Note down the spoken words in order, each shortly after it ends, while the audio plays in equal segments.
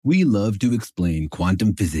We love to explain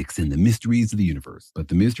quantum physics and the mysteries of the universe, but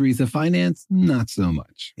the mysteries of finance, not so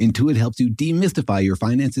much. Intuit helps you demystify your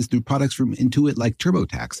finances through products from Intuit like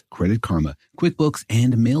TurboTax, Credit Karma, QuickBooks,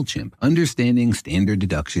 and MailChimp. Understanding standard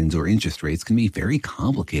deductions or interest rates can be very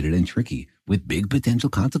complicated and tricky, with big potential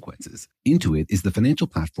consequences. Intuit is the financial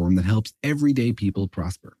platform that helps everyday people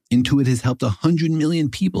prosper. Intuit has helped 100 million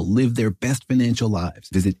people live their best financial lives.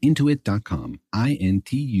 Visit intuit.com, INTUIT.com,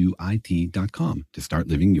 to start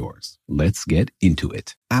living yours. Let's get into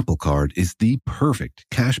it. Apple Card is the perfect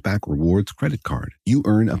cashback rewards credit card. You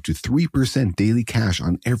earn up to 3% daily cash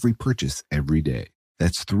on every purchase every day.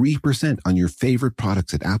 That's 3% on your favorite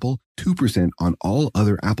products at Apple, 2% on all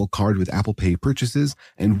other Apple Card with Apple Pay purchases,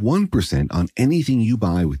 and 1% on anything you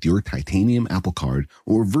buy with your titanium Apple Card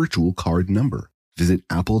or virtual card number. Visit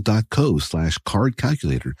apple.co/card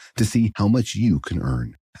calculator to see how much you can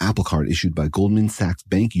earn. Apple Card issued by Goldman Sachs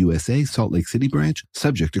Bank USA, Salt Lake City branch,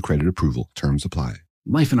 subject to credit approval. Terms apply.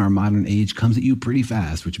 Life in our modern age comes at you pretty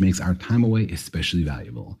fast, which makes our time away especially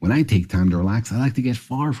valuable. When I take time to relax, I like to get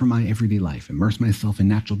far from my everyday life, immerse myself in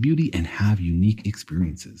natural beauty, and have unique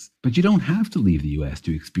experiences. But you don't have to leave the U.S.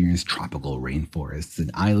 to experience tropical rainforests and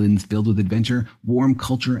islands filled with adventure, warm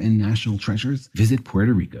culture, and national treasures. Visit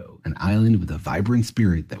Puerto Rico, an island with a vibrant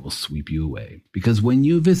spirit that will sweep you away. Because when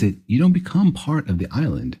you visit, you don't become part of the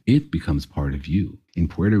island, it becomes part of you. In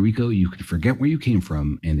Puerto Rico, you can forget where you came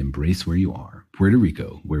from and embrace where you are. Puerto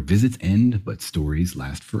Rico, where visits end, but stories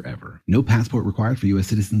last forever. No passport required for U.S.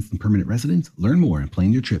 citizens and permanent residents. Learn more and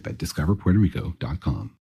plan your trip at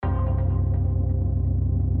discoverpuertorico.com.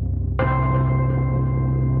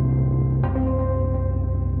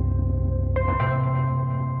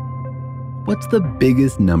 What's the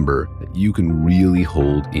biggest number that you can really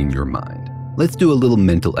hold in your mind? Let's do a little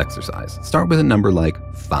mental exercise. Start with a number like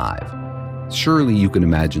 5. Surely you can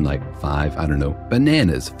imagine like 5,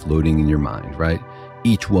 bananas floating in your mind, right?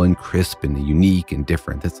 Each one crisp and unique and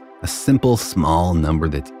different. That's a simple, small number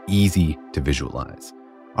that's easy to visualize.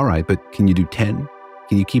 All right, but can you do 10?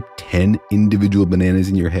 Can you keep 10 individual bananas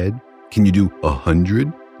in your head? Can you do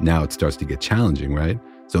 100? Now it starts to get challenging, right?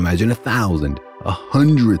 So imagine 1,000,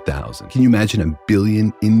 100,000. Can you imagine 1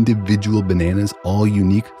 billion individual bananas, all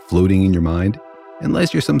unique, floating in your mind?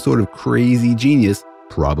 Unless you're some sort of crazy genius,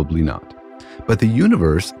 probably not. But the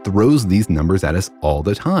universe throws these numbers at us all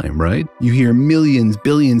the time, right? You hear millions,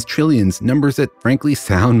 billions, trillions, numbers that frankly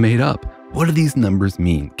sound made up. What do these numbers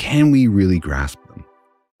mean? Can we really grasp them?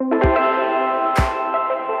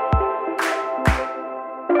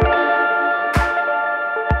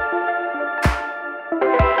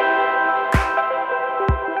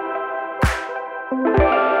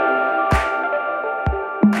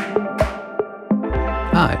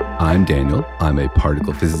 Hi, I'm Daniel. I'm a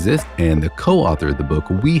particle physicist and the co-author of the book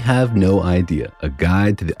We Have No Idea, A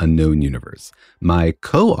Guide to the Unknown Universe. My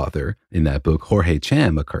co-author in that book, Jorge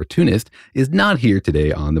Cham, a cartoonist, is not here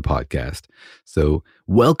today on the podcast. So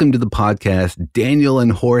welcome to the podcast, Daniel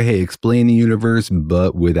and Jorge Explain the Universe,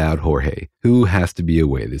 but without Jorge, who has to be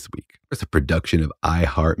away this week. It's a production of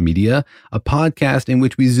iHeartMedia, a podcast in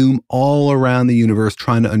which we zoom all around the universe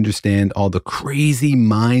trying to understand all the crazy,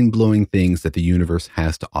 mind-blowing things that the universe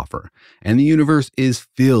has to offer. And the universe is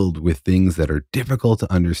filled with things that are difficult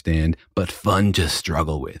to understand, but fun to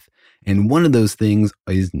struggle with. And one of those things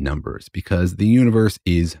is numbers, because the universe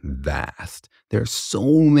is vast. There are so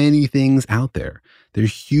many things out there.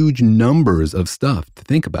 There's huge numbers of stuff to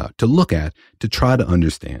think about, to look at, to try to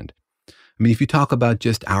understand. I mean, if you talk about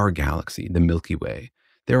just our galaxy, the Milky Way,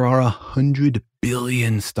 there are 100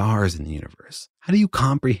 billion stars in the universe. How do you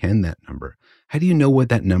comprehend that number? How do you know what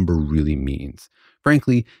that number really means?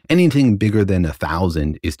 Frankly, anything bigger than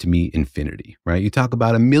 1,000 is to me infinity, right? You talk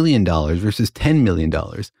about $1 million versus $10 million.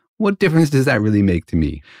 What difference does that really make to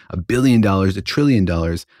me? $1 billion, $1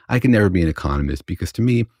 trillion, I can never be an economist because to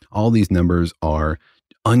me, all these numbers are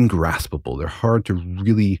ungraspable. They're hard to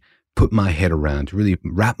really put my head around, to really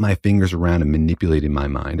wrap my fingers around and manipulate in my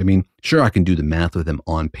mind. I mean, sure, I can do the math with them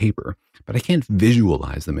on paper, but I can't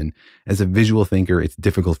visualize them. And as a visual thinker, it's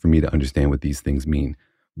difficult for me to understand what these things mean.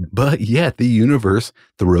 But yet the universe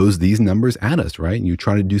throws these numbers at us, right? And you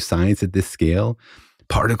try to do science at this scale,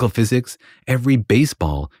 particle physics, every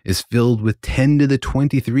baseball is filled with 10 to the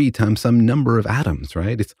 23 times some number of atoms,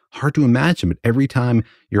 right? It's hard to imagine, but every time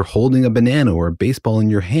you're holding a banana or a baseball in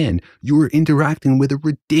your hand, you are interacting with a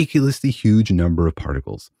ridiculously huge number of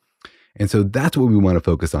particles. And so that's what we want to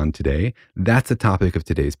focus on today. That's the topic of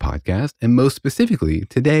today's podcast. And most specifically,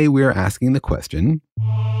 today we are asking the question,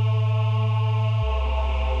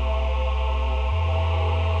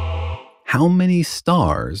 how many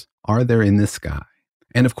stars are there in the sky?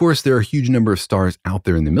 And of course, there are a huge number of stars out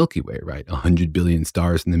there in the Milky Way, right? 100 billion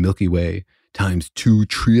stars in the Milky Way times 2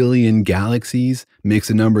 trillion galaxies makes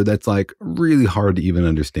a number that's like really hard to even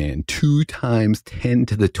understand. 2 times 10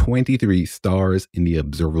 to the 23 stars in the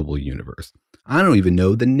observable universe. I don't even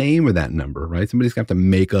know the name of that number, right? Somebody's going to have to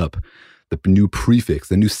make up the new prefix,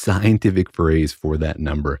 the new scientific phrase for that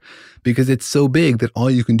number, because it's so big that all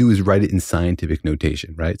you can do is write it in scientific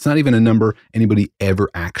notation, right? It's not even a number anybody ever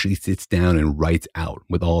actually sits down and writes out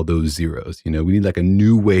with all those zeros. We need like a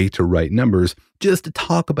new way to write numbers just to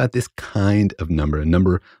talk about this kind of number, a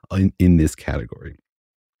number in this category.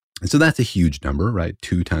 And so that's a huge number, right?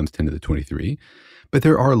 2 times 10 to the 23. But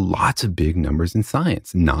there are lots of big numbers in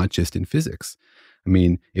science, not just in physics. I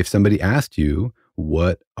mean, if somebody asked you,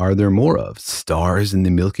 what are there more of, stars in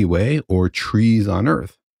the Milky Way or trees on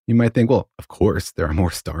Earth? You might think, well, of course, there are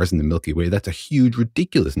more stars in the Milky Way. That's a huge,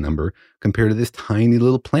 ridiculous number compared to this tiny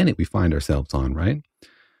little planet we find ourselves on, right?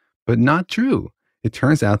 But not true. It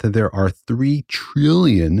turns out that there are 3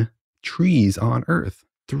 trillion trees on Earth.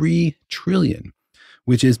 3 trillion,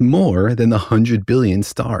 which is more than the 100 billion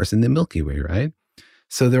stars in the Milky Way, right?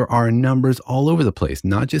 So there are numbers all over the place,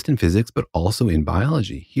 not just in physics, but also in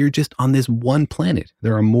biology. Here, just on this one planet,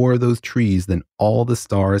 there are more of those trees than all the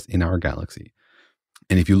stars in our galaxy.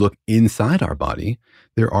 And if you look inside our body,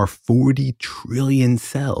 there are 40 trillion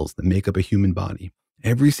cells that make up a human body.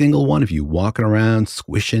 Every single one of you walking around,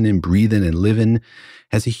 squishing and breathing and living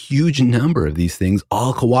has a huge number of these things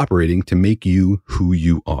all cooperating to make you who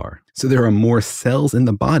you are. So there are more cells in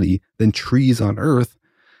the body than trees on Earth,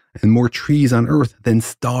 and more trees on Earth than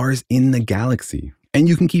stars in the galaxy. And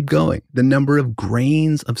you can keep going. The number of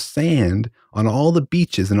grains of sand on all the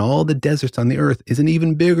beaches and all the deserts on the Earth is an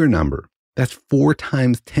even bigger number. That's 4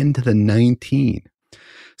 times 10 to the 19.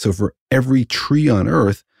 So for every tree on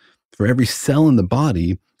Earth, for every cell in the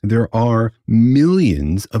body, there are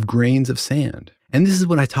millions of grains of sand. And this is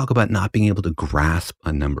when I talk about not being able to grasp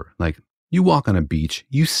a number. Like, you walk on a beach,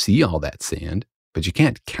 you see all that sand, but you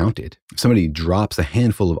can't count it. If somebody drops a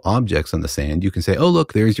handful of objects on the sand, you can say, oh,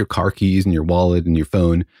 look, there's your car keys and your wallet and your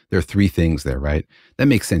phone. There are 3 things there, right? That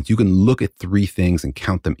makes sense. You can look at 3 things and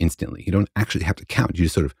count them instantly. You don't actually have to count. You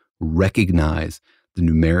just sort of recognize the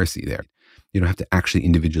numeracy there. You don't have to actually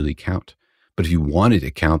individually count. But if you wanted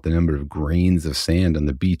to count the number of grains of sand on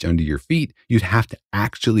the beach under your feet, you'd have to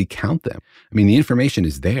actually count them. I mean, the information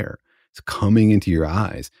is there. It's coming into your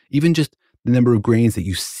eyes. Even just the number of grains that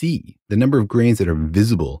you see, the number of grains that are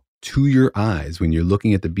visible to your eyes when you're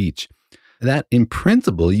looking at the beach, that in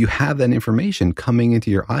principle, you have that information coming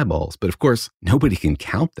into your eyeballs. But of course, nobody can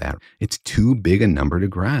count that. It's too big a number to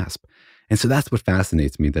grasp. And so that's what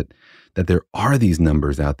fascinates me, that there are these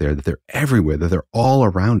numbers out there, that they're everywhere, that they're all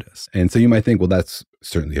around us. And so you might think, well, that's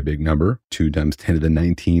certainly a big number. 2 times 10 to the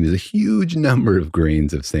 19 is a huge number of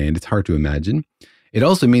grains of sand. It's hard to imagine. It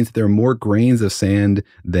also means that there are more grains of sand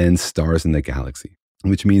than stars in the galaxy,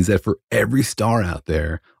 which means that for every star out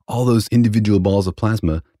there, all those individual balls of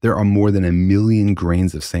plasma, there are more than 1 million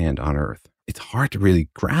grains of sand on Earth. It's hard to really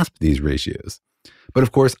grasp these ratios. But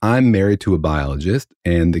of course, I'm married to a biologist,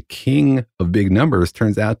 and the king of big numbers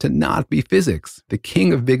turns out to not be physics. The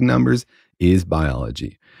king of big numbers is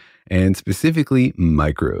biology, and specifically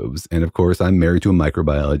microbes. And of course, I'm married to a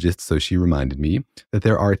microbiologist, so she reminded me that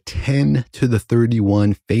there are 10 to the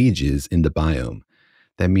 31 phages in the biome.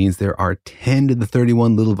 That means there are 10 to the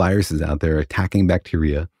 31 little viruses out there attacking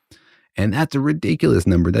bacteria. And that's a ridiculous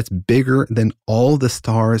number. That's bigger than all the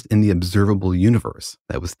stars in the observable universe.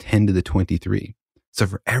 That was 10 to the 23. So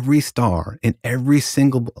for every star in every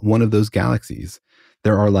single one of those galaxies,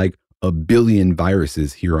 there are like 1 billion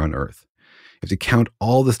viruses here on Earth. You have to count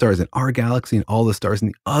all the stars in our galaxy and all the stars in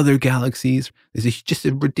the other galaxies. It's just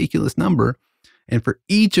a ridiculous number. And for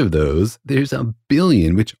each of those, there's 1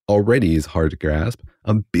 billion, which already is hard to grasp,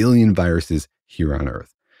 1 billion viruses here on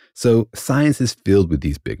Earth. So science is filled with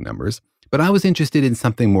these big numbers. But I was interested in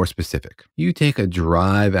something more specific. You take a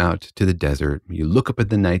drive out to the desert, you look up at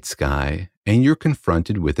the night sky, and you're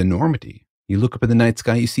confronted with enormity. You look up at the night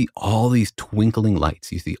sky, you see all these twinkling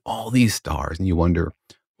lights, you see all these stars, and you wonder,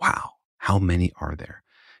 wow, how many are there?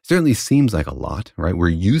 It certainly seems like a lot, right? We're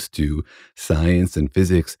used to science and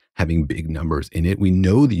physics having big numbers in it. We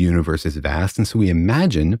know the universe is vast, and so we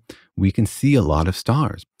imagine we can see a lot of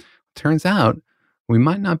stars. Turns out, we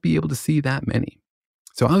might not be able to see that many.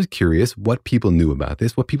 So I was curious what people knew about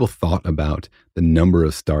this, what people thought about the number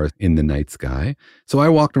of stars in the night sky. So I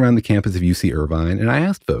walked around the campus of UC Irvine and I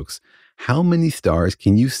asked folks, how many stars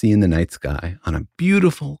can you see in the night sky on a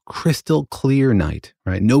beautiful, crystal clear night,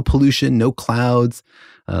 right? No pollution, no clouds,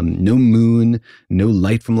 no moon, no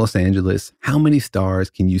light from Los Angeles. How many stars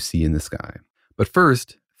can you see in the sky? But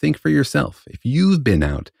first, think for yourself. If you've been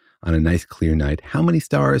out on a nice clear night, how many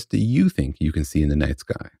stars do you think you can see in the night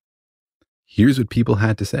sky? Here's what people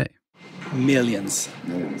had to say. Millions.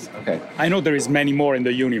 Okay. I know there is many more in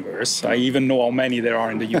the universe. I even know how many there are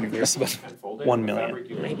in the universe, but 1 million.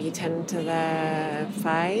 Maybe 10 to the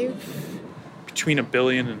 5. Between a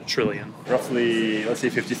billion and a trillion. Roughly, let's say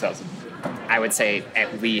 50,000. I would say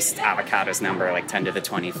at least avocado's number, like 10 to the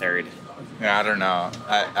 23rd. Yeah, I don't know.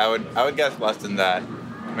 I would guess less than that.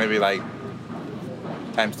 Maybe like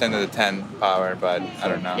times 10 to the 10 power, but I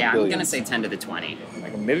don't know. Yeah, I'm going to say 10 to the 20.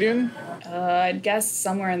 Like a million? I'd guess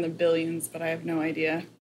somewhere in the billions, but I have no idea.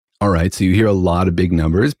 All right, so you hear a lot of big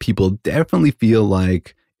numbers. People definitely feel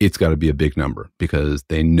like it's got to be a big number because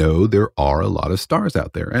they know there are a lot of stars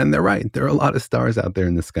out there. And they're right, there are a lot of stars out there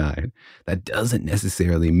in the sky. That doesn't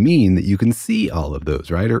necessarily mean that you can see all of those,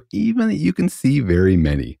 right? Or even that you can see very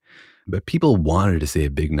many. But people wanted to say a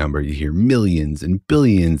big number. You hear millions and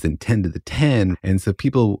billions and 10 to the 10. And so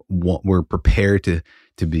people were prepared to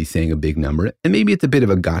be saying a big number. And maybe it's a bit of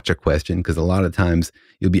a gotcha question because a lot of times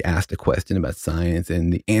you'll be asked a question about science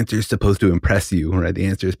and the answer is supposed to impress you, right? The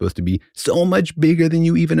answer is supposed to be so much bigger than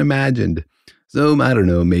you even imagined. So I don't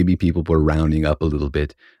know, maybe people were rounding up a little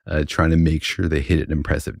bit, trying to make sure they hit an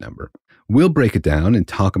impressive number. We'll break it down and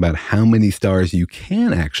talk about how many stars you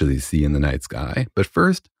can actually see in the night sky. But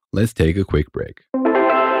first, let's take a quick break.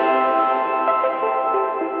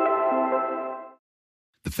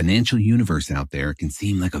 The financial universe out there can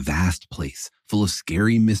seem like a vast place, full of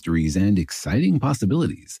scary mysteries and exciting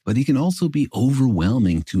possibilities, but it can also be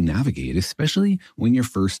overwhelming to navigate, especially when you're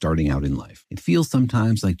first starting out in life. It feels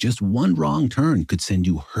sometimes like just one wrong turn could send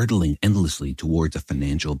you hurtling endlessly towards a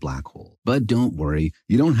financial black hole. But don't worry,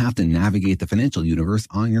 you don't have to navigate the financial universe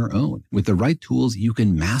on your own. With the right tools, you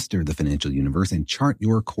can master the financial universe and chart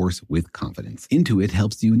your course with confidence. Intuit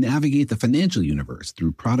helps you navigate the financial universe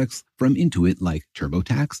through products from Intuit like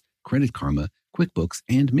TurboTax, Credit Karma, QuickBooks,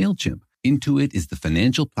 and MailChimp. Intuit is the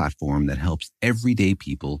financial platform that helps everyday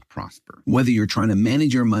people prosper. Whether you're trying to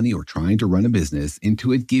manage your money or trying to run a business,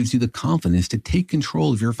 Intuit gives you the confidence to take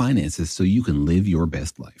control of your finances so you can live your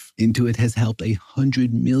best life. Intuit has helped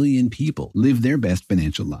 100 million people live their best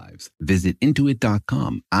financial lives. Visit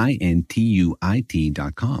Intuit.com, Intuit.com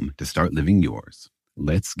to start living yours.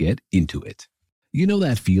 Let's get into it. You know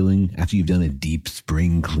that feeling after you've done a deep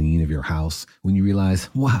spring clean of your house when you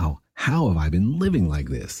realize, wow, how have I been living like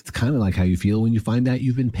this? It's kind of like how you feel when you find out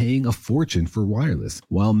you've been paying a fortune for wireless,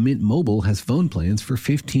 while Mint Mobile has phone plans for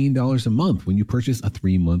 $15 a month when you purchase a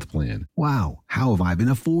 3-month plan. Wow, how have I been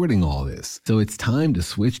affording all this? So it's time to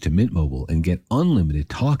switch to Mint Mobile and get unlimited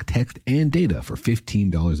talk, text, and data for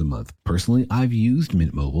 $15 a month. Personally, I've used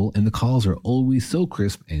Mint Mobile, and the calls are always so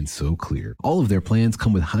crisp and so clear. All of their plans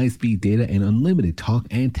come with high-speed data and unlimited talk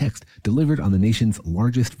and text delivered on the nation's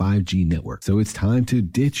largest 5G network. So it's time to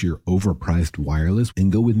ditch your overpriced wireless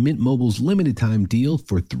and go with Mint Mobile's limited time deal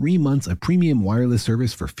for 3 months of premium wireless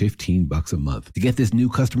service for $15 a month. To get this new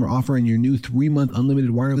customer offer and your new 3-month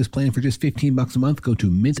unlimited wireless plan for just $15 a month, go to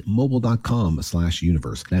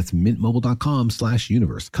mintmobile.com/universe. That's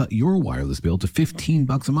mintmobile.com/universe. Cut your wireless bill to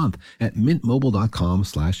 $15 a month at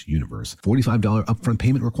mintmobile.com/universe. $45 upfront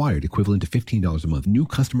payment required, equivalent to $15 a month. New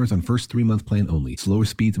customers on first 3-month plan only. Slower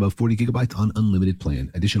speeds above 40 gigabytes on unlimited plan.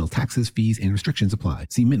 Additional taxes, fees, and restrictions apply.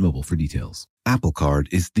 See Mint Mobile for details. Apple Card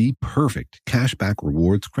is the perfect cashback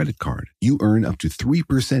rewards credit card. You earn up to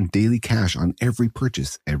 3% daily cash on every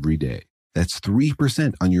purchase every day. That's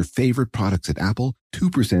 3% on your favorite products at Apple,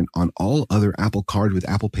 2% on all other Apple Card with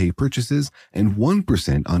Apple Pay purchases, and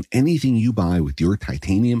 1% on anything you buy with your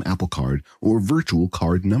titanium Apple Card or virtual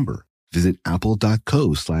card number. Visit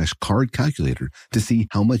apple.co/card calculator to see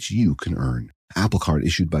how much you can earn. Apple Card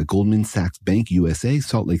issued by Goldman Sachs Bank USA,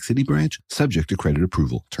 Salt Lake City branch, subject to credit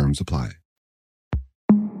approval. Terms apply.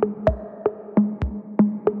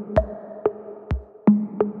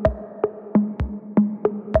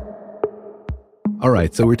 All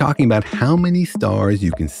right, so we're talking about how many stars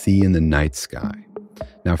you can see in the night sky.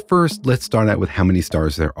 Now, first, let's start out with how many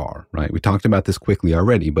stars there are, right? We talked about this quickly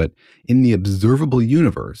already, but in the observable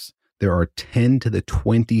universe, there are 10 to the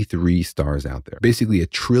 23 stars out there, basically 1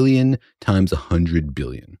 trillion times 100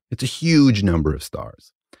 billion. It's a huge number of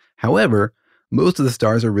stars. However, most of the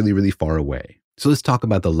stars are really, really far away. So let's talk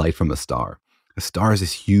about the light from a star. A star is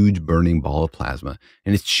this huge burning ball of plasma,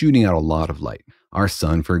 and it's shooting out a lot of light. Our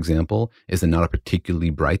sun, for example, is not a particularly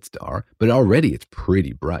bright star, but already it's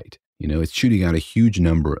pretty bright. You know, it's shooting out a huge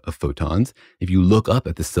number of photons. If you look up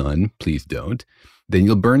at the sun, please don't, then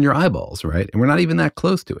you'll burn your eyeballs, right? And we're not even that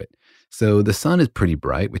close to it. So the sun is pretty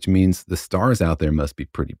bright, which means the stars out there must be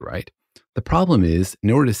pretty bright. The problem is, in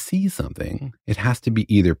order to see something, it has to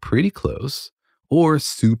be either pretty close or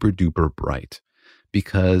super duper bright,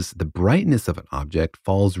 because the brightness of an object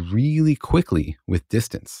falls really quickly with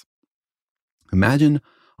distance. Imagine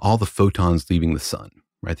all the photons leaving the sun,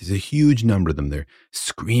 right? There's a huge number of them. They're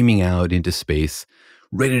screaming out into space,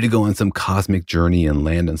 ready to go on some cosmic journey and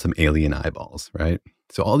land on some alien eyeballs, right?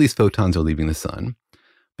 So all these photons are leaving the sun,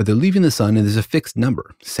 but they're leaving the sun and there's a fixed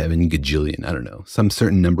number, 7 gajillion, I don't know, some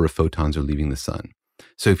certain number of photons are leaving the sun.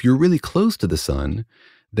 So if you're really close to the sun,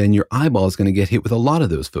 then your eyeball is going to get hit with a lot of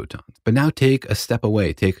those photons. But now take a step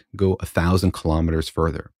away, go 1,000 kilometers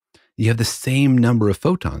further. You have the same number of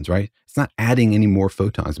photons, right? It's not adding any more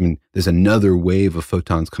photons. I mean, there's another wave of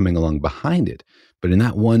photons coming along behind it. But in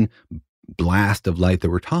that one blast of light that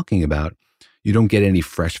we're talking about, you don't get any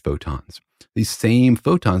fresh photons. These same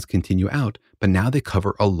photons continue out, but now they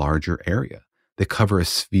cover a larger area. They cover a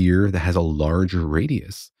sphere that has a larger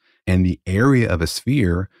radius. And the area of a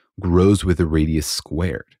sphere grows with the radius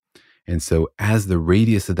squared. And so as the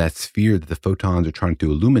radius of that sphere that the photons are trying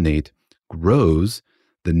to illuminate grows,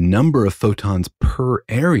 the number of photons per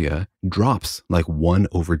area drops like 1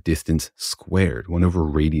 over distance squared, 1 over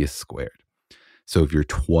radius squared. So if you're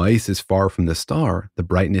twice as far from the star, the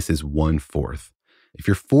brightness is 1/4. If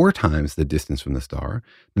you're 4 times the distance from the star,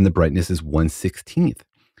 then the brightness is 1/16.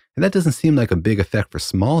 And that doesn't seem like a big effect for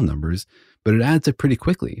small numbers, but it adds up pretty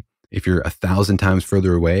quickly. If you're 1,000 times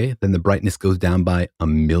further away, then the brightness goes down by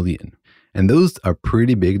 1,000,000. And those are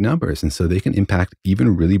pretty big numbers. And so they can impact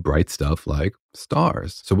even really bright stuff like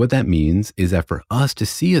stars. So what that means is that for us to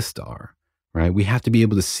see a star, right, we have to be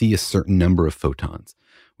able to see a certain number of photons.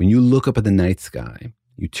 When you look up at the night sky,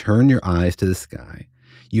 you turn your eyes to the sky,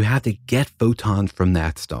 you have to get photons from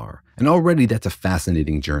that star. And already that's a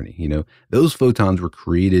fascinating journey. You know, those photons were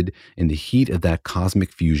created in the heat of that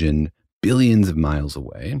cosmic fusion billions of miles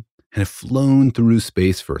away, and have flown through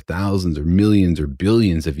space for thousands or millions or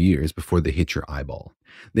billions of years before they hit your eyeball.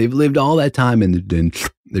 They've lived all that time and then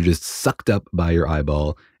they're just sucked up by your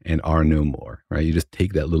eyeball and are no more, right? You just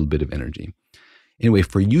take that little bit of energy. Anyway,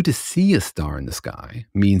 for you to see a star in the sky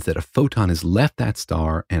means that a photon has left that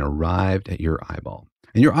star and arrived at your eyeball.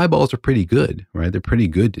 And your eyeballs are pretty good, right? They're pretty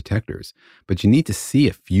good detectors, but you need to see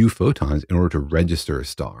a few photons in order to register a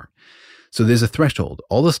star. So there's a threshold.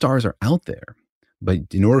 All the stars are out there.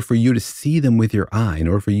 But in order for you to see them with your eye, in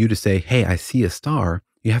order for you to say, hey, I see a star,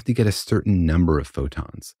 you have to get a certain number of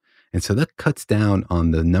photons. And so that cuts down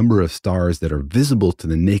on the number of stars that are visible to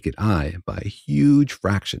the naked eye by a huge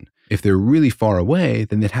fraction. If they're really far away,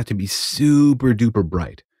 then they'd have to be super duper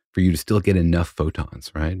bright for you to still get enough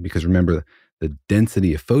photons, right? Because remember, the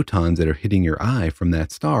density of photons that are hitting your eye from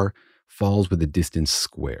that star falls with the distance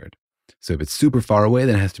squared. So if it's super far away,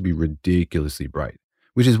 then it has to be ridiculously bright.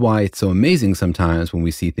 Which is why it's so amazing sometimes when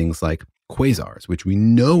we see things like quasars, which we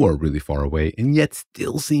know are really far away and yet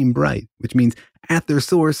still seem bright, which means at their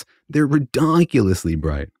source, they're ridiculously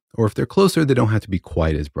bright. Or if they're closer, they don't have to be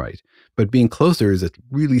quite as bright. But being closer is a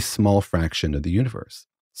really small fraction of the universe.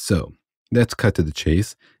 So let's cut to the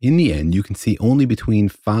chase. In the end, you can see only between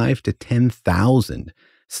 5 to 10,000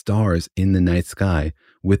 stars in the night sky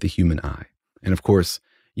with the human eye. And of course,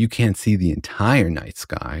 you can't see the entire night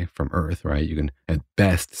sky from Earth, right? You can at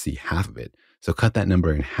best see half of it. So cut that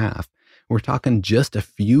number in half. We're talking just a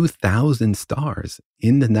few thousand stars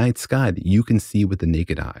in the night sky that you can see with the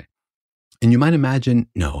naked eye. And you might imagine,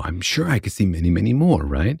 no, I'm sure I could see many, many more,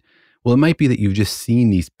 right? Well, it might be that you've just seen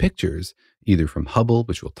these pictures, either from Hubble,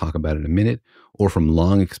 which we'll talk about in a minute, or from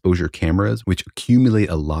long exposure cameras, which accumulate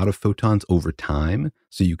a lot of photons over time,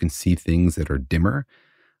 so you can see things that are dimmer.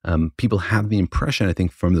 People have the impression, I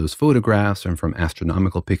think, from those photographs and from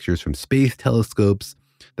astronomical pictures from space telescopes,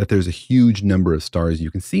 that there's a huge number of stars you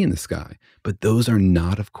can see in the sky. But those are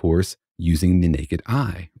not, of course, using the naked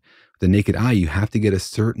eye. The naked eye, you have to get a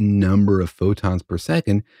certain number of photons per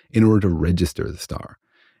second in order to register the star.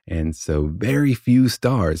 And so very few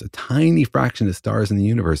stars, a tiny fraction of stars in the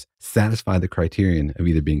universe, satisfy the criterion of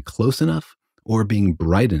either being close enough or being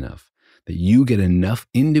bright enough that you get enough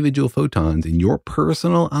individual photons in your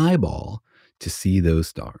personal eyeball to see those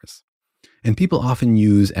stars. And people often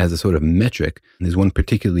use as a sort of metric, there's one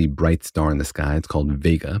particularly bright star in the sky, it's called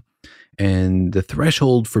Vega. And the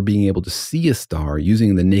threshold for being able to see a star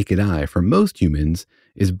using the naked eye for most humans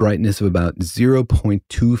is brightness of about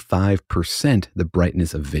 0.25% the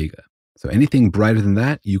brightness of Vega. So anything brighter than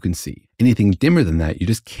that, you can see. Anything dimmer than that, you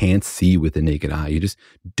just can't see with the naked eye. You just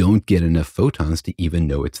don't get enough photons to even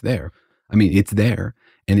know it's there. I mean, it's there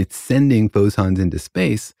and it's sending photons into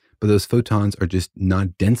space, but those photons are just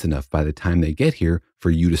not dense enough by the time they get here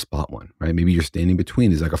for you to spot one, right? Maybe you're standing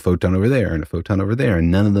between, there's like a photon over there and a photon over there, and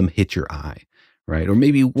none of them hit your eye, right? Or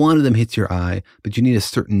maybe one of them hits your eye, but you need a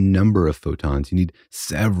certain number of photons. You need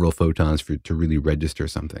several photons to really register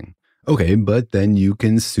something. Okay, but then you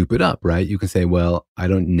can soup it up, right? You can say, well, I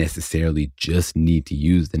don't necessarily just need to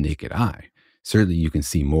use the naked eye. Certainly you can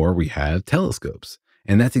see more. We have telescopes.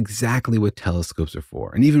 And that's exactly what telescopes are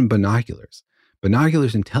for. And even binoculars.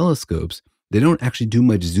 Binoculars and telescopes, they don't actually do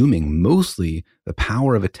much zooming. Mostly the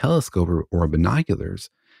power of a telescope or binoculars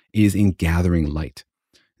is in gathering light.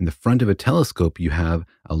 In the front of a telescope, you have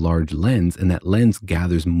a large lens, and that lens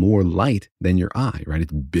gathers more light than your eye, right?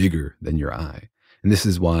 It's bigger than your eye. And this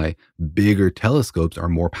is why bigger telescopes are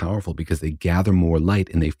more powerful, because they gather more light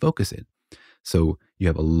and they focus it. So you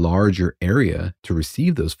have a larger area to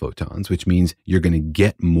receive those photons, which means you're going to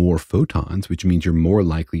get more photons, which means you're more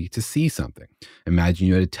likely to see something. Imagine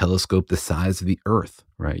you had a telescope the size of the Earth,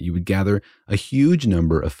 right? You would gather a huge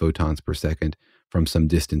number of photons per second from some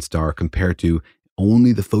distant star compared to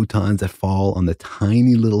only the photons that fall on the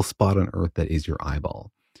tiny little spot on Earth that is your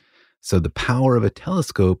eyeball. So the power of a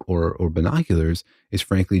telescope or binoculars is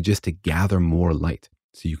frankly just to gather more light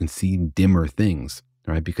so you can see dimmer things,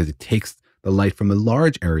 right? Because it takes the light from a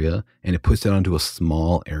large area and it puts it onto a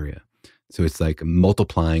small area. So it's like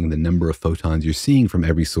multiplying the number of photons you're seeing from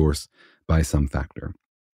every source by some factor.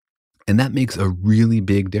 And that makes a really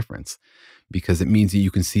big difference, because it means that you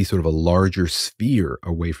can see sort of a larger sphere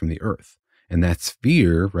away from the Earth. And that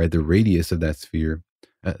sphere, right, the radius of that sphere,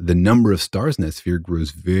 the number of stars in that sphere grows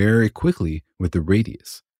very quickly with the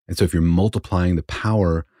radius. And so if you're multiplying the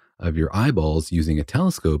power of your eyeballs using a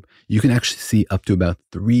telescope, you can actually see up to about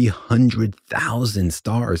 300,000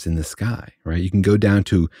 stars in the sky, right? You can go down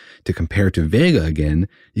to compare to Vega again,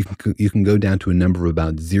 you can go down to a number of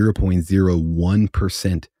about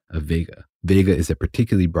 0.01% of Vega. Vega is a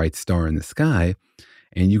particularly bright star in the sky,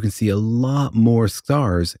 and you can see a lot more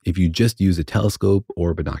stars if you just use a telescope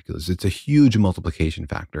or binoculars. It's a huge multiplication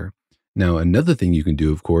factor. Now, another thing you can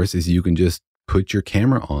do, of course, is you can just put your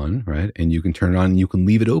camera on, right? And you can turn it on and you can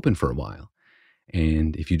leave it open for a while.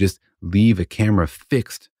 And if you just leave a camera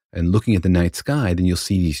fixed and looking at the night sky, then you'll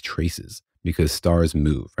see these traces, because stars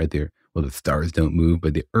move, right? Well, the stars don't move,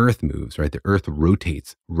 but the Earth moves, right? The Earth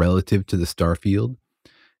rotates relative to the star field.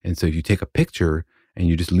 And so if you take a picture and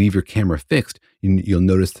you just leave your camera fixed, you'll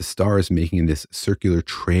notice the stars making this circular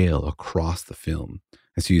trail across the film.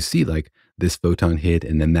 And so you see like this photon hit,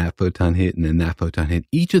 and then that photon hit, and then that photon hit.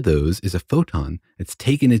 Each of those is a photon that's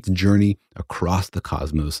taken its journey across the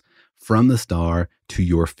cosmos from the star to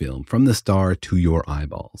your film, from the star to your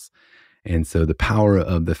eyeballs. And so the power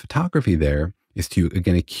of the photography there is to,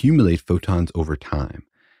 again, accumulate photons over time.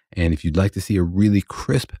 And if you'd like to see a really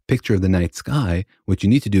crisp picture of the night sky, what you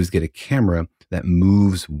need to do is get a camera that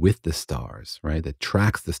moves with the stars, right? That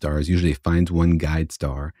tracks the stars, usually finds one guide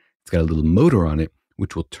star. It's got a little motor on it,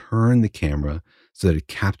 which will turn the camera so that it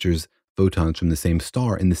captures photons from the same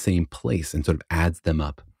star in the same place and sort of adds them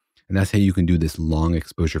up. And that's how you can do this long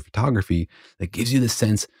exposure photography that gives you the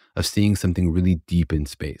sense of seeing something really deep in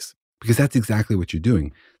space. Because that's exactly what you're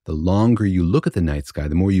doing. The longer you look at the night sky,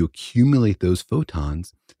 the more you accumulate those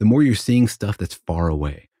photons, the more you're seeing stuff that's far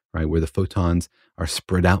away, right? Where the photons are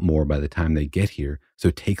spread out more by the time they get here. So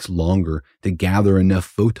it takes longer to gather enough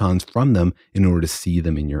photons from them in order to see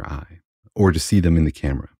them in your eye or to see them in the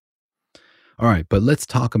camera. All right, but let's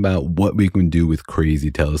talk about what we can do with crazy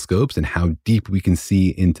telescopes and how deep we can see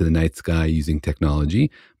into the night sky using technology.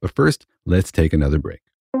 But first, let's take another break.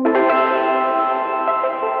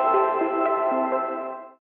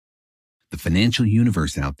 The financial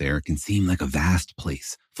universe out there can seem like a vast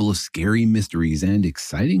place, full of scary mysteries and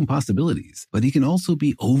exciting possibilities, but it can also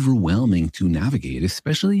be overwhelming to navigate,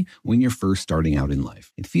 especially when you're first starting out in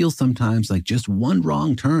life. It feels sometimes like just one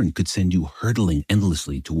wrong turn could send you hurtling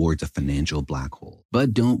endlessly towards a financial black hole.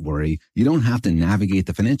 But don't worry, you don't have to navigate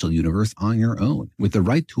the financial universe on your own. With the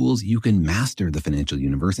right tools, you can master the financial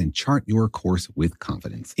universe and chart your course with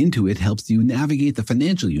confidence. Intuit helps you navigate the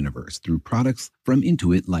financial universe through products from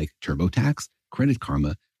Intuit like TurboTax, Credit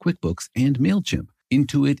Karma, QuickBooks, and MailChimp.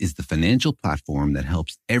 Intuit is the financial platform that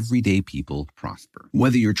helps everyday people prosper.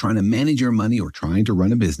 Whether you're trying to manage your money or trying to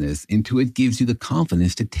run a business, Intuit gives you the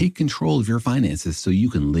confidence to take control of your finances so you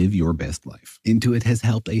can live your best life. Intuit has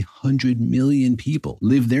helped 100 million people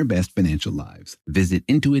live their best financial lives. Visit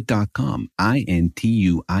Intuit.com,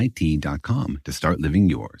 Intuit.com, to start living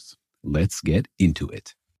yours. Let's get into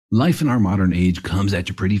it. Life in our modern age comes at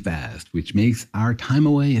you pretty fast, which makes our time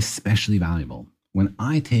away especially valuable. When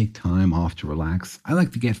I take time off to relax, I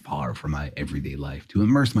like to get far from my everyday life to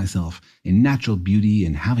immerse myself in natural beauty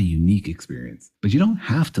and have a unique experience. But you don't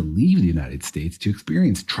have to leave the United States to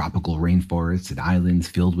experience tropical rainforests and islands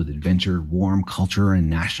filled with adventure, warm culture, and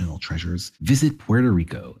national treasures. Visit Puerto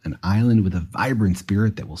Rico, an island with a vibrant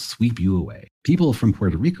spirit that will sweep you away. People from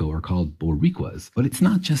Puerto Rico are called Boricuas, but it's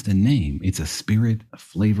not just a name, it's a spirit, a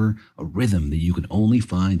flavor, a rhythm that you can only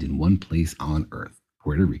find in one place on Earth.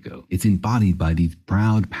 Puerto Rico. It's embodied by these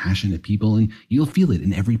proud, passionate people, and you'll feel it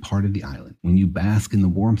in every part of the island. When you bask in the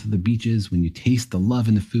warmth of the beaches, when you taste the love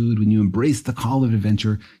in the food, when you embrace the call of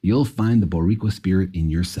adventure, you'll find the Boricua spirit in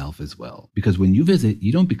yourself as well. Because when you visit,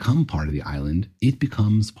 you don't become part of the island, it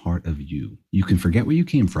becomes part of you. You can forget where you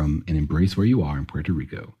came from and embrace where you are in Puerto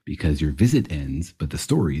Rico, because your visit ends, but the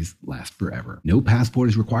stories last forever. No passport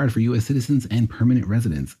is required for U.S. citizens and permanent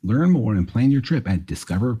residents. Learn more and plan your trip at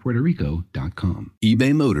discoverpuertorico.com.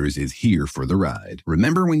 eBay Motors is here for the ride.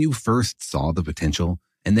 Remember when you first saw the potential?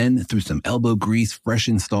 And then through some elbow grease, fresh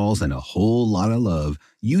installs, and a whole lot of love,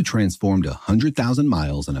 you transformed 100,000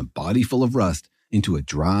 miles and a body full of rust into a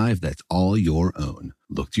drive that's all your own.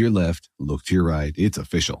 Look to your left, look to your right. It's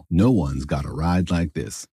official. No one's got a ride like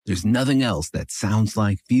this. There's nothing else that sounds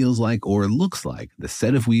like, feels like, or looks like the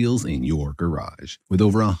set of wheels in your garage. With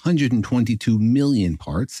over 122 million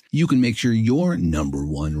parts, you can make sure your number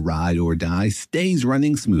one ride or die stays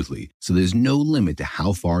running smoothly, so there's no limit to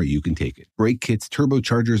how far you can take it. Brake kits,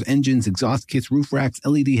 turbochargers, engines, exhaust kits, roof racks,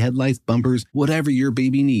 LED headlights, bumpers, whatever your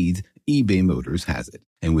baby needs, eBay Motors has it.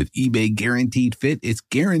 And with eBay Guaranteed Fit, it's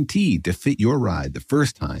guaranteed to fit your ride the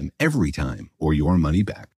first time, every time, or your money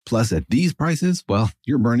back. Plus, at these prices, well,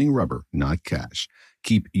 you're burning rubber, not cash.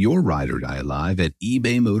 Keep your ride or die alive at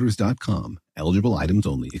ebaymotors.com. Eligible items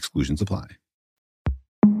only. Exclusions apply.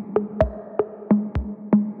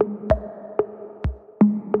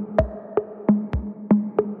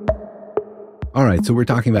 All right, so we're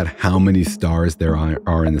talking about how many stars there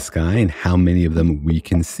are in the sky and how many of them we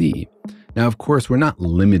can see. Now, of course, we're not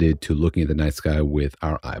limited to looking at the night sky with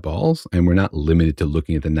our eyeballs, and we're not limited to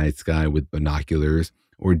looking at the night sky with binoculars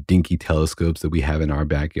or dinky telescopes that we have in our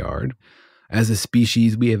backyard. As a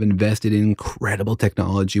species, we have invested in incredible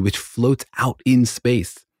technology which floats out in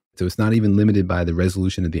space. So it's not even limited by the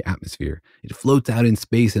resolution of the atmosphere. It floats out in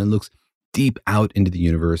space and it looks deep out into the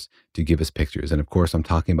universe to give us pictures. And of course, I'm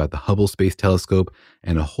talking about the Hubble Space Telescope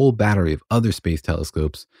and a whole battery of other space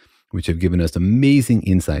telescopes which have given us amazing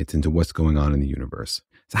insights into what's going on in the universe.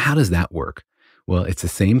 So how does that work? Well, it's the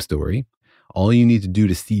same story. All you need to do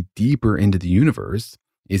to see deeper into the universe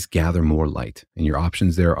is gather more light. And your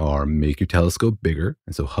options there are make your telescope bigger.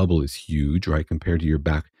 And so Hubble is huge, right? Compared to your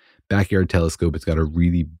backyard telescope, it's got a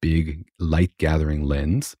really big light gathering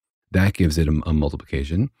lens. That gives it a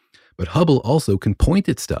multiplication. But Hubble also can point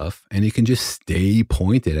at stuff and it can just stay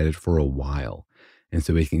pointed at it for a while. And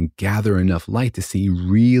so it can gather enough light to see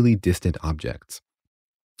really distant objects.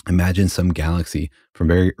 Imagine some galaxy from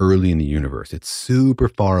very early in the universe. It's super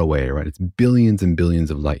far away, right? It's billions and billions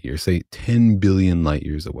of light years, say 10 billion light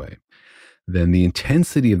years away. Then the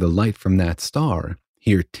intensity of the light from that star,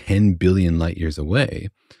 here 10 billion light years away,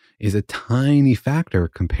 is a tiny factor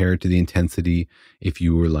compared to the intensity if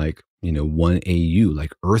you were like, 1 AU,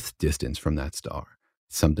 like Earth distance from that star.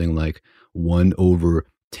 Something like 1 over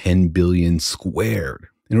 10 billion squared.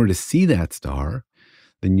 In order to see that star,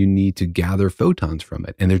 then you need to gather photons from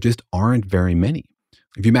it. And there just aren't very many.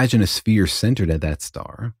 If you imagine a sphere centered at that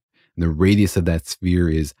star, and the radius of that sphere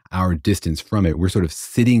is our distance from it, we're sort of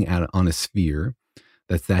sitting on a sphere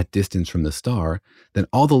that's that distance from the star, then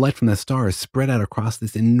all the light from that star is spread out across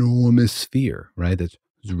this enormous sphere, right? Whose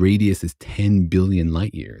radius is 10 billion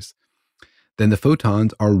light years. Then the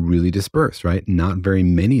photons are really dispersed, right? Not very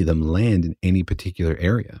many of them land in any particular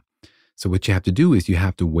area. So what you have to do is you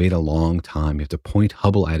have to wait a long time. You have to point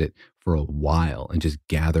Hubble at it for a while and just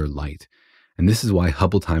gather light. And this is why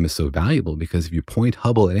Hubble time is so valuable, because if you point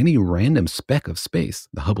Hubble at any random speck of space,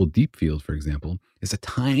 the Hubble Deep Field, for example, is a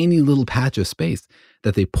tiny little patch of space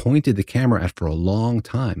that they pointed the camera at for a long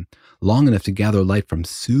time, long enough to gather light from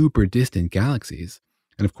super distant galaxies.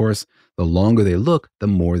 And of course, the longer they look, the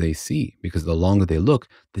more they see, because the longer they look,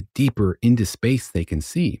 the deeper into space they can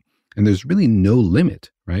see. And there's really no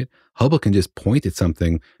limit, right? Hubble can just point at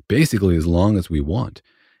something basically as long as we want.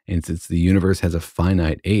 And since the universe has a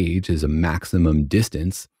finite age, is a maximum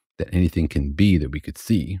distance that anything can be that we could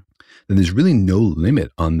see, then there's really no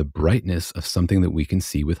limit on the brightness of something that we can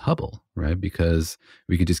see with Hubble, right? Because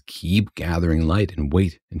we could just keep gathering light and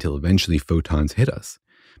wait until eventually photons hit us.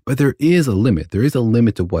 But there is a limit. There is a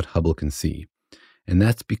limit to what Hubble can see. And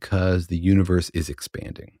that's because the universe is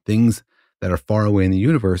expanding. Things that are far away in the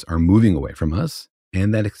universe are moving away from us,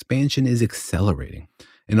 and that expansion is accelerating.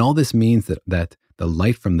 And all this means that the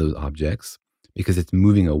light from those objects, because it's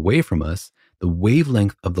moving away from us, the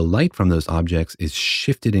wavelength of the light from those objects is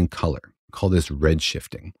shifted in color. We call this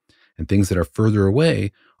redshifting. And things that are further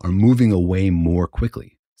away are moving away more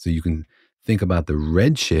quickly. So you can think about the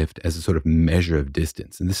redshift as a sort of measure of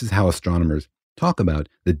distance. And this is how astronomers talk about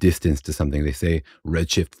the distance to something. They say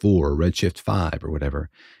redshift 4 or redshift 5 or whatever.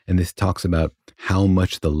 And this talks about how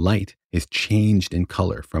much the light is changed in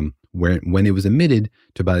color from when it was emitted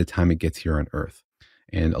to by the time it gets here on Earth.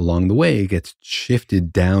 And along the way, it gets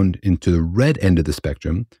shifted down into the red end of the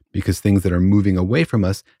spectrum because things that are moving away from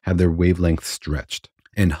us have their wavelength stretched.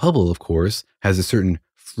 And Hubble, of course, has a certain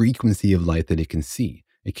frequency of light that it can see.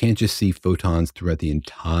 It can't just see photons throughout the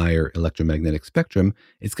entire electromagnetic spectrum.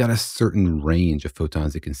 It's got a certain range of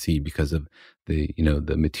photons it can see because of the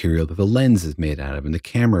material that the lens is made out of, and the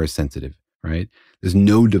camera is sensitive, right? There's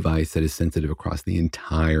no device that is sensitive across the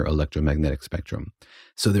entire electromagnetic spectrum.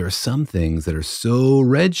 So there are some things that are so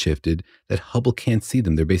redshifted that Hubble can't see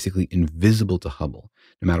them. They're basically invisible to Hubble.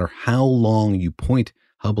 No matter how long you point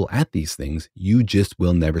Hubble at these things, you just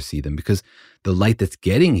will never see them because the light that's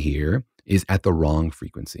getting here is at the wrong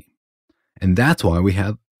frequency. And that's why we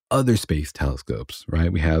have other space telescopes,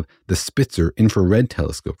 right? We have the Spitzer infrared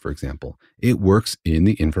telescope, for example. It works in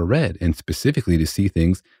the infrared and specifically to see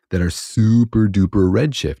things that are super duper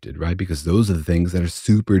redshifted, right? Because those are the things that are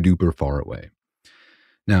super duper far away.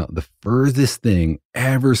 Now, the furthest thing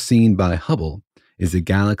ever seen by Hubble is a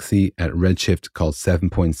galaxy at redshift called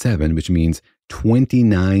 7.7, which means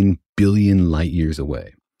 29 billion light years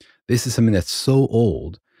away. This is something that's so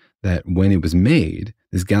old that when it was made,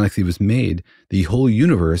 this galaxy was made, the whole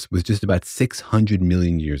universe was just about 600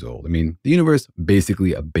 million years old. I mean, the universe,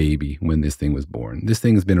 basically a baby when this thing was born. This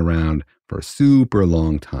thing's been around for a super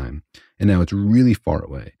long time, and now it's really far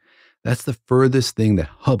away. That's the furthest thing that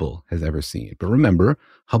Hubble has ever seen. But remember,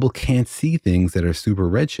 Hubble can't see things that are super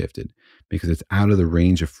redshifted because it's out of the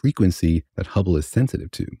range of frequency that Hubble is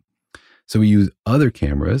sensitive to. So we use other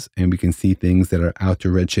cameras and we can see things that are out to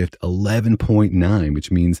redshift 11.9, which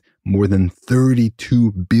means more than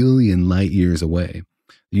 32 billion light years away.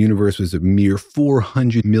 The universe was a mere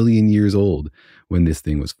 400 million years old when this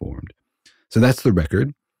thing was formed. So that's the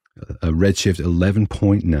record. A redshift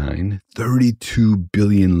 11.9, 32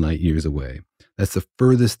 billion light years away. That's the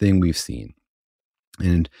furthest thing we've seen.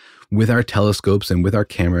 And with our telescopes and with our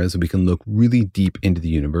cameras, we can look really deep into the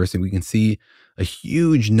universe and we can see a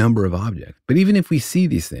huge number of objects. But even if we see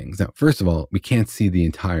these things, now, first of all, we can't see the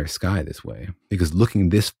entire sky this way because looking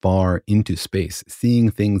this far into space,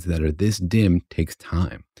 seeing things that are this dim takes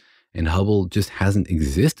time. And Hubble just hasn't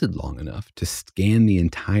existed long enough to scan the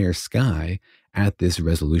entire sky at this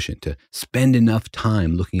resolution, to spend enough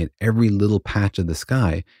time looking at every little patch of the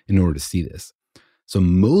sky in order to see this. So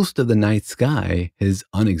most of the night sky is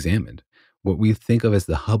unexamined. What we think of as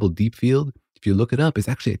the Hubble Deep Field, if you look it up, is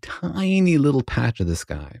actually a tiny little patch of the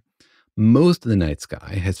sky. Most of the night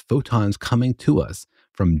sky has photons coming to us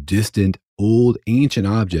from distant, old, ancient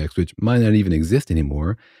objects, which might not even exist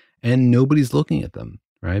anymore, and nobody's looking at them,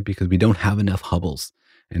 right? Because we don't have enough Hubbles,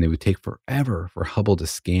 and it would take forever for Hubble to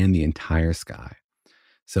scan the entire sky.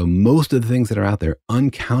 So most of the things that are out there,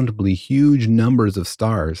 uncountably huge numbers of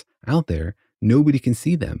stars out there, nobody can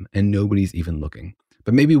see them, and nobody's even looking.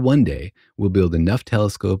 But maybe one day we'll build enough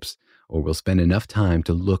telescopes or we'll spend enough time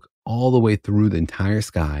to look all the way through the entire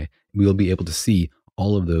sky. We'll be able to see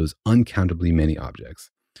all of those uncountably many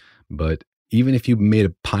objects. But even if you made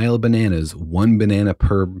a pile of bananas, one banana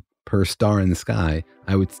per star in the sky,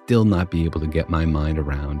 I would still not be able to get my mind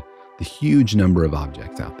around the huge number of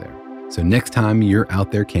objects out there. So next time you're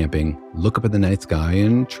out there camping, look up at the night sky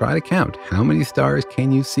and try to count how many stars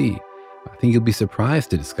can you see. I think you'll be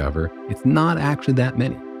surprised to discover it's not actually that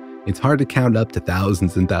many. It's hard to count up to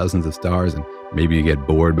thousands and thousands of stars, and maybe you get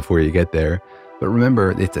bored before you get there. But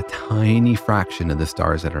remember, it's a tiny fraction of the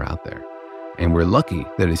stars that are out there. And we're lucky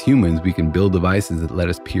that as humans, we can build devices that let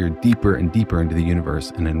us peer deeper and deeper into the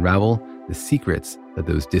universe and unravel the secrets that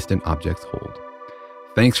those distant objects hold.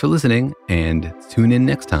 Thanks for listening, and tune in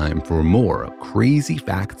next time for more crazy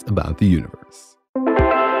facts about the universe.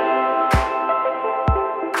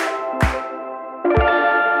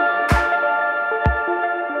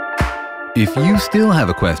 If you still have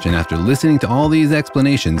a question after listening to all these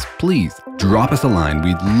explanations, please drop us a line.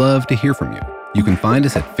 We'd love to hear from you. You can find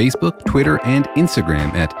us at Facebook, Twitter, and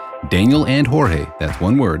Instagram at Daniel and Jorge, that's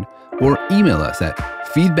one word, or email us at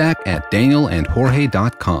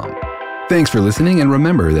feedback@danielandjorge.com. Thanks for listening, and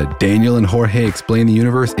remember that Daniel and Jorge Explain the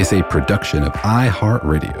Universe is a production of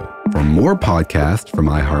iHeartRadio. For more podcasts from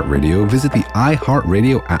iHeartRadio, visit the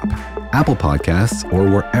iHeartRadio app, Apple Podcasts, or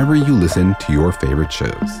wherever you listen to your favorite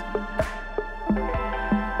shows.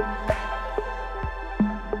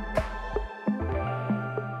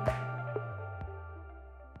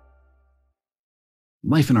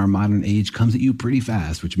 Life in our modern age comes at you pretty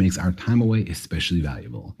fast, which makes our time away especially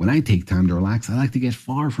valuable. When I take time to relax, I like to get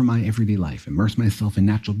far from my everyday life, immerse myself in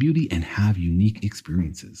natural beauty, and have unique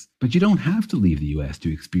experiences. But you don't have to leave the U.S.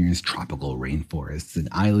 to experience tropical rainforests and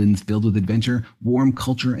islands filled with adventure, warm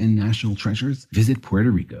culture, and national treasures. Visit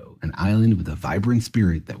Puerto Rico, an island with a vibrant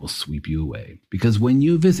spirit that will sweep you away. Because when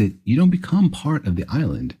you visit, you don't become part of the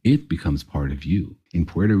island, it becomes part of you. In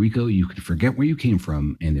Puerto Rico, you can forget where you came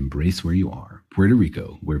from and embrace where you are. Puerto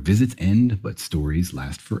Rico, where visits end, but stories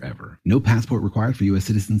last forever. No passport required for U.S.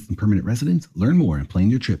 citizens and permanent residents. Learn more and plan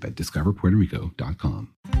your trip at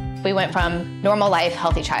discoverpuertorico.com. We went from normal life,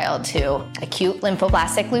 healthy child to acute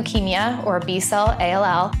lymphoblastic leukemia, or B-cell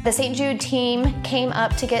ALL. The St. Jude team came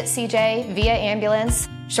up to get CJ via ambulance.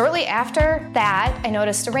 Shortly after that, I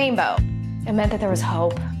noticed a rainbow. It meant that there was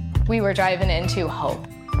hope. We were driving into hope.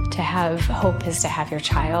 To have hope is to have your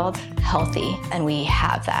child healthy, and we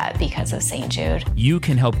have that because of St. Jude. You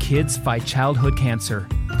can help kids fight childhood cancer.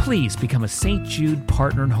 Please become a St. Jude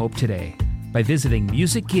Partner in Hope today by visiting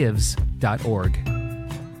musicgives.org.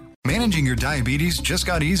 Managing your diabetes just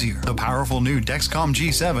got easier. The powerful new Dexcom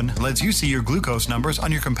G7 lets you see your glucose numbers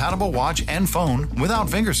on your compatible watch and phone without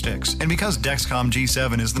finger sticks. And because Dexcom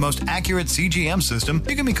G7 is the most accurate CGM system,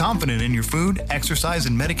 you can be confident in your food, exercise,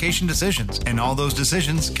 and medication decisions. And all those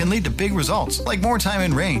decisions can lead to big results, like more time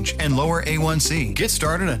in range and lower A1C. Get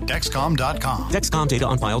started at Dexcom.com. Dexcom data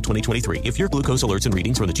on file 2023. If your glucose alerts and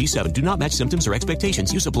readings from the G7 do not match symptoms or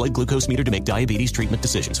expectations, use a blood glucose meter to make diabetes treatment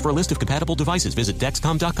decisions. For a list of compatible devices, visit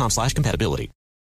Dexcom.com/compatibility.